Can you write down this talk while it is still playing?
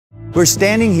We're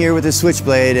standing here with the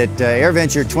Switchblade at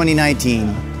AirVenture 2019,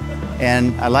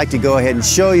 and I'd like to go ahead and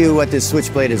show you what this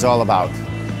Switchblade is all about.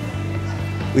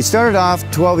 We started off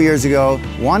 12 years ago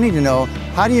wanting to know,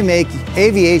 how do you make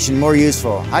aviation more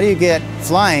useful? How do you get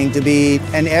flying to be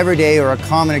an everyday or a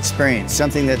common experience,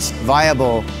 something that's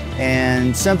viable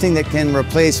and something that can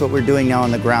replace what we're doing now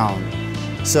on the ground?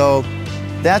 So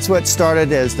that's what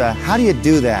started as the, how do you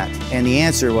do that? And the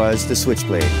answer was the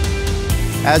Switchblade.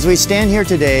 As we stand here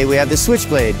today, we have the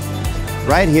Switchblade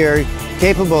right here,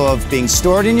 capable of being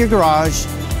stored in your garage.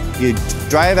 You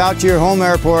drive out to your home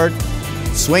airport,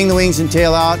 swing the wings and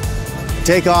tail out,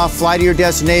 take off, fly to your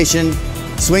destination,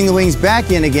 swing the wings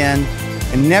back in again,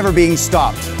 and never being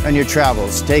stopped on your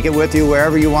travels. Take it with you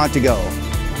wherever you want to go.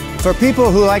 For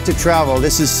people who like to travel,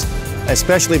 this is,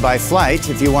 especially by flight,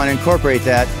 if you want to incorporate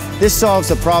that, this solves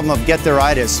the problem of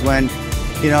get-there-itis when,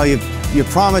 you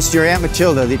promised your Aunt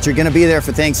Matilda that you're going to be there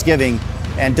for Thanksgiving,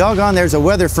 and doggone, there's a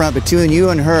weather front between you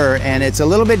and her, and it's a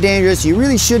little bit dangerous. You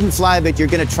really shouldn't fly, but you're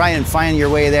going to try and find your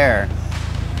way there.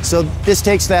 So this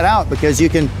takes that out, because you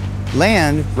can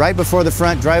land right before the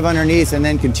front, drive underneath, and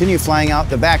then continue flying out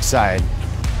the backside.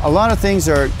 A lot of things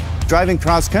are driving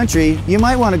cross country. You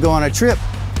might want to go on a trip,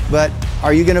 but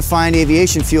are you going to find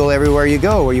aviation fuel everywhere you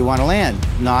go where you want to land?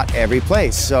 Not every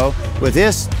place. So with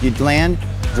this, you'd land,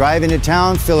 drive into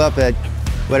town, fill up at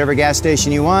whatever gas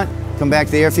station you want, come back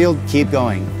to the airfield, keep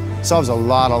going. Solves a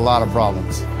lot of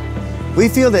problems. We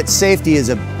feel that safety is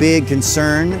a big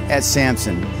concern at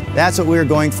Samson. That's what we're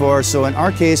going for. So in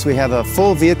our case, we have a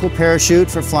full vehicle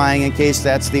parachute for flying in case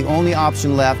that's the only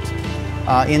option left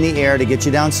in the air to get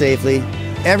you down safely.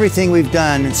 Everything we've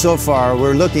done so far,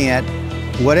 we're looking at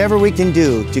whatever we can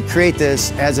do to create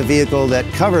this as a vehicle that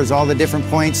covers all the different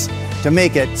points to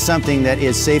make it something that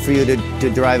is safe for you to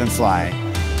drive and fly.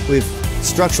 We've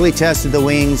structurally tested the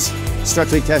wings,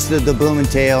 structurally tested the boom and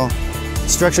tail,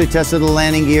 structurally tested the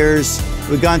landing gears.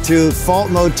 We've gone through fault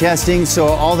mode testing, so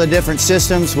all the different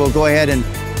systems, we'll go ahead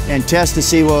and test to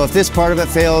see, well, if this part of it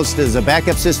fails, does a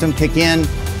backup system kick in?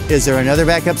 Is there another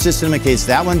backup system in case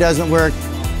that one doesn't work?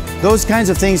 Those kinds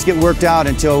of things get worked out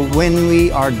until when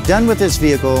we are done with this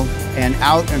vehicle and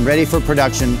out and ready for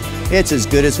production, it's as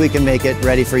good as we can make it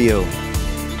ready for you.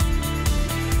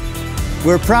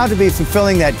 We're proud to be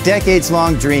fulfilling that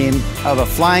decades-long dream of a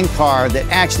flying car that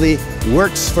actually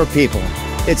works for people.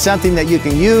 It's something that you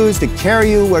can use to carry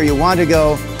you where you want to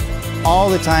go all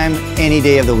the time, any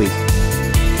day of the week.